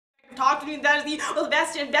talk. That is the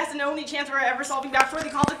best and only chance we're ever solving backstory the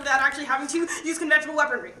conflict without actually having to use conventional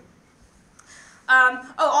weaponry.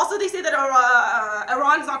 Also they say that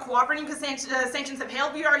Iran is not cooperating because sanctions have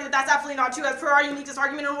failed. We argue that that's absolutely not true. As per our uniquest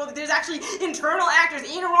argument in the world, that there's actually internal actors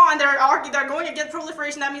in Iran that are going against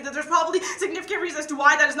proliferation. That means that there's probably significant reasons as to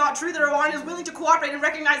why that is not true, that Iran is willing to cooperate and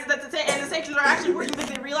recognizes that the sanctions are actually working because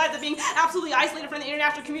they realize that being absolutely isolated from the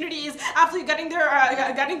international community is absolutely gutting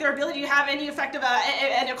their ability to have any effective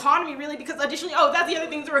an economy, really, because additionally, that's the other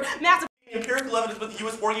things that were massive. Empirical evidence with the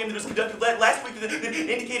U.S. war game that was conducted last week that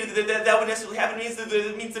indicated that would necessarily happen means that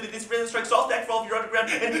Israeli strikes all back for all of your underground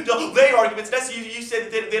and delay arguments. That's you said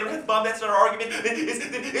that they don't have the bomb. That's not our argument.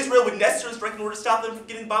 Israel would necessarily strike in order to stop them from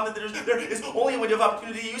getting bombed. That there is only a window of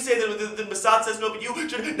opportunity. You say that the Mossad says no, but you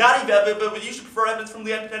should not even. But you should prefer evidence from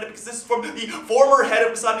Lieutenant Commander because this is from the former head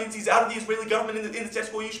of Mossad. Means he's out of the Israeli government in the status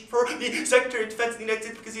quo. You should prefer the Secretary of Defense of the United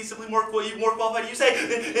States because he's simply more qualified. You say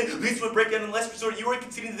that it leads to a breakdown in the last resort. You are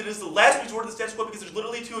conceding that it is the last resort of the status quo because there's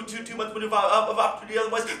literally two month window of opportunity.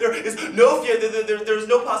 Otherwise, there is no fear. There's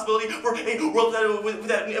no possibility for a world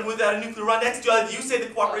without a nuclear run. Next, you say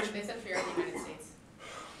the cooperation. They said fear of the United States.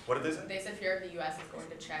 What did they say? They said fear of the U.S. is going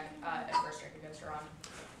to check a first strike against Iran.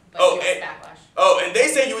 And, backlash. And they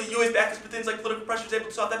say U.S. backlash, but things like political pressure is able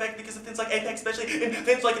to stop that back because of things like APEC, especially in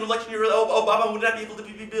things like an election year, Obama would not be able to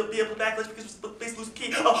be able to backlash because they lose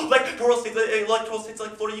key. Electoral states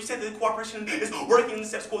like Florida, you said that the cooperation is working in the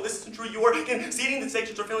status quo. This isn't true. You are conceding that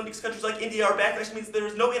sanctions are failing because countries like India are backlash. Means there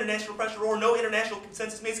is no international pressure or no international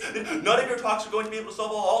consensus. Means that none of your talks are going to be able to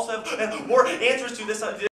solve all. Also have more answers to this.